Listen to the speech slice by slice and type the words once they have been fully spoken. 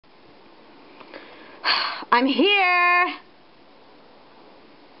I'm here.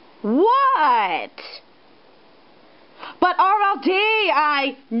 What? But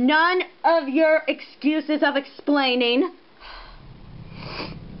RLD, none of your excuses of explaining.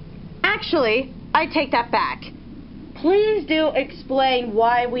 Actually, I take that back. Please do explain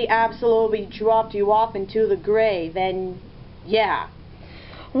why we absolutely dropped you off into the grave, and yeah.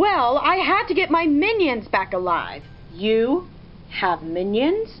 Well, I had to get my minions back alive. You have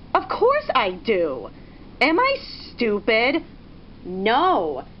minions? Of course I do. Am I stupid?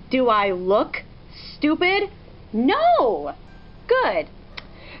 No. Do I look stupid? No. Good.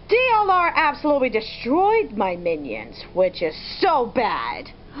 DLR absolutely destroyed my minions, which is so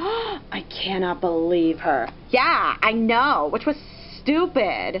bad. I cannot believe her. Yeah, I know, which was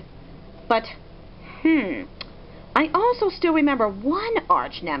stupid. But, I also still remember one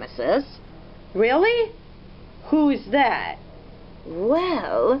arch nemesis. Really? Who's that?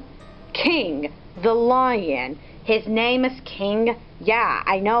 Well, King, the lion. His name is King. Yeah,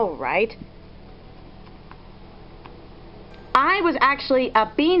 I know, right? I was actually a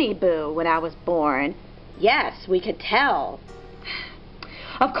Beanie Boo when I was born. Yes, we could tell.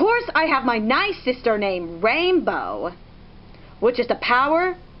 Of course, I have my nice sister named Rainbow, which is the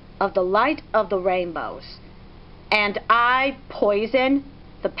power of the light of the rainbows. And I poison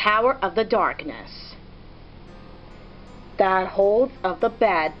the power of the darkness that holds of the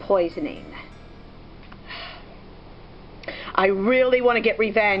bad poisoning. I really want to get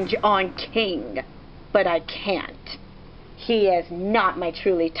revenge on King, but I can't. He is not my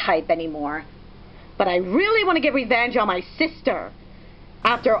truly type anymore. But I really want to get revenge on my sister.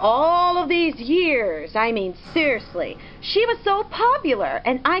 After all of these years, I mean, seriously, she was so popular,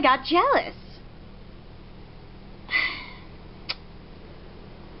 and I got jealous.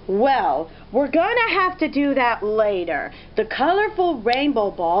 Well, we're gonna have to do that later. The colorful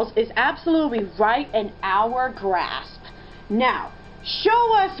rainbow balls is absolutely right in our grasp. Now,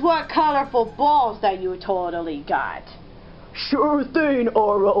 show us what colorful balls that you totally got. Sure thing,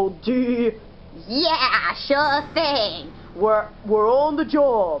 RLD. Yeah, sure thing. We're on the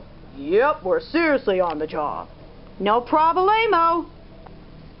job. Yep, we're seriously on the job. No problemo.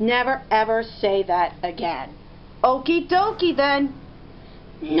 Never ever say that again. Okie dokie then.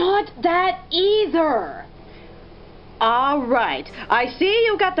 Not that either. Alright, I see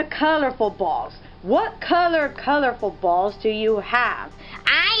you got the colorful balls. What colorful balls do you have?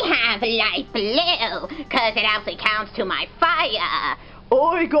 I have light blue, cause it actually counts to my fire.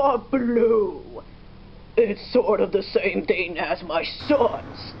 I got blue. It's sort of the same thing as my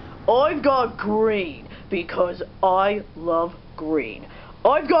son's. I've got green, because I love green.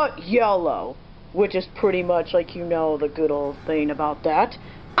 I've got yellow, which is pretty much like, you know, the good old thing about that.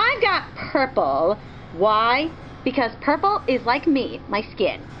 I've got purple. Why? Because purple is like me, my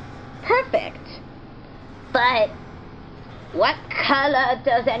skin. Perfect. But what color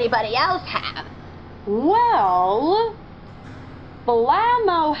does anybody else have? Well,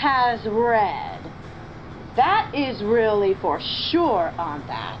 Blammo has red. That is really for sure on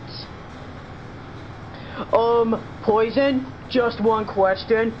that. Poison, just one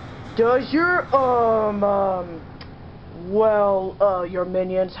question. Does your, your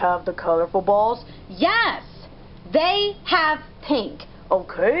minions have the colorful balls? Yes! They have pink.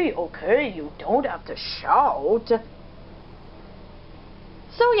 Okay, you don't have to shout.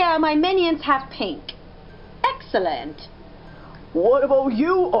 So yeah, my minions have pink. Excellent. What about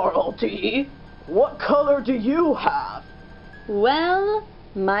you, RLD? What color do you have? Well,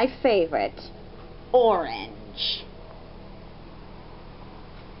 my favorite. Orange.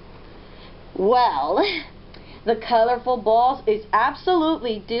 Well, the colorful balls is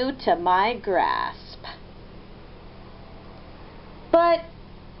absolutely due to my grasp. But,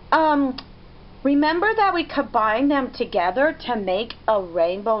 remember that we combined them together to make a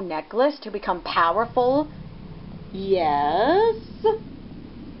rainbow necklace to become powerful? Yes?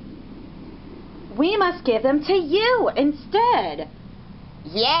 We must give them to you instead.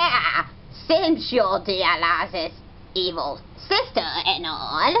 Yeah, since you're DLR's evil sister and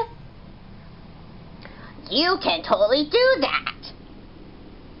all, you can totally do that.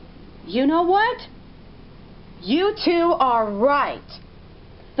 You know what? You two are right.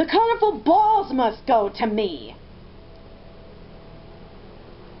 The colorful balls must go to me.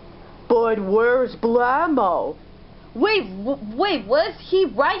 But where's Blammo? Wait, was he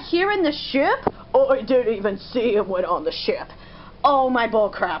right here in the ship? Oh, I didn't even see him when on the ship. Oh, my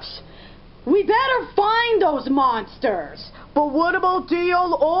bullcraps. We better find those monsters. But what about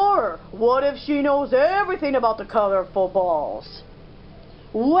DLR? What if she knows everything about the colorful balls?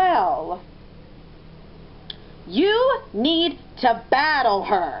 Well, you need to battle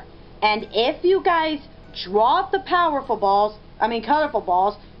her. And if you guys drop the colorful balls,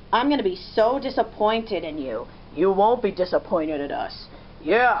 I'm going to be so disappointed in you. You won't be disappointed in us.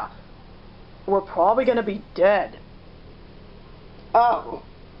 Yeah. We're probably going to be dead. Oh,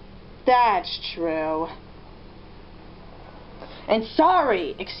 that's true. And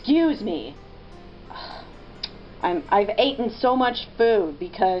sorry, excuse me. I've eaten so much food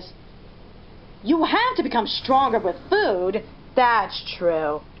because you have to become stronger with food. That's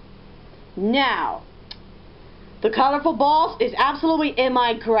true. Now, the colorful balls is absolutely in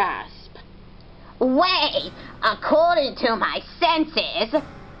my grasp. Wait, according to my senses,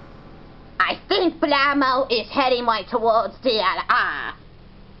 I think Blammo is heading right towards DLR.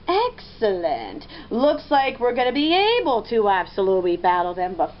 Excellent. Looks like we're going to be able to absolutely battle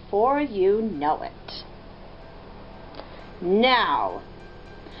them before you know it. Now,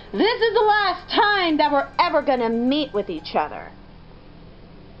 this is the last time that we're ever going to meet with each other.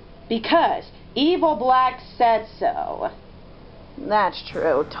 Because Evil Black said so. That's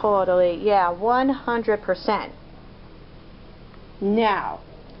true, totally. Yeah, 100%. Now,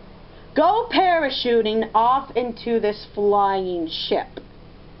 go parachuting off into this flying ship.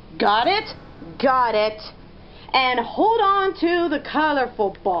 Got it? Got it. And hold on to the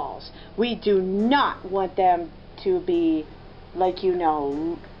colorful balls. We do not want them to be, like, you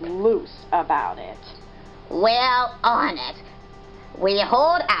know, loose about it. Well, on it. We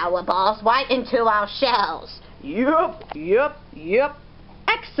hold our balls right into our shells. Yup.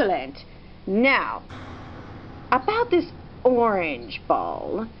 Excellent. Now, about this orange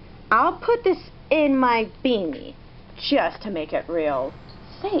ball, I'll put this in my beanie just to make it real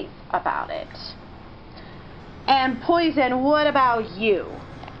safe about it. And Poison, what about you?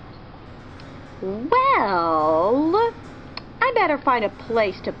 Well, I better find a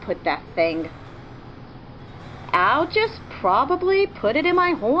place to put that thing. I'll just probably put it in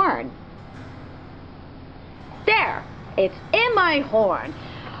my horn. There, it's in my horn.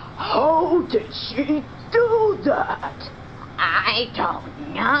 How did she do that? I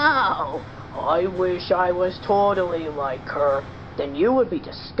don't know. I wish I was totally like her. Then you would be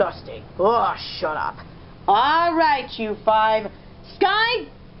disgusting. Oh, shut up. All right, you five. Sky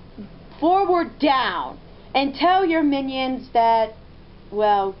forward down. And tell your minions that,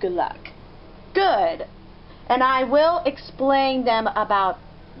 well, good luck. Good. And I will explain them about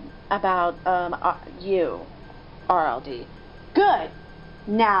you, RLD. Good.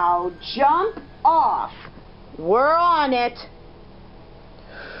 Now jump off. We're on it.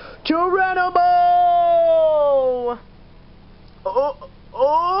 Geronimo! Oh!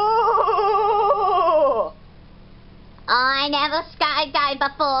 I never skydived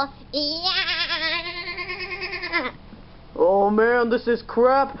before. Yeah. Oh man, this is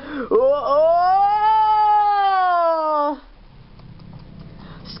crap. Oh!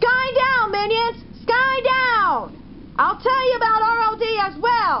 Sky down, minions! Sky down! I'll tell you about RLD as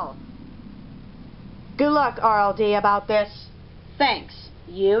well. Good luck, RLD, about this. Thanks.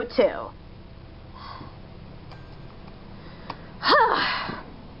 You too.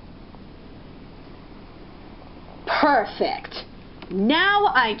 Perfect. Now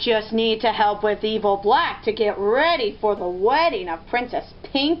I just need to help with Evil Black to get ready for the wedding of Princess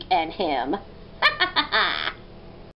Pink and him.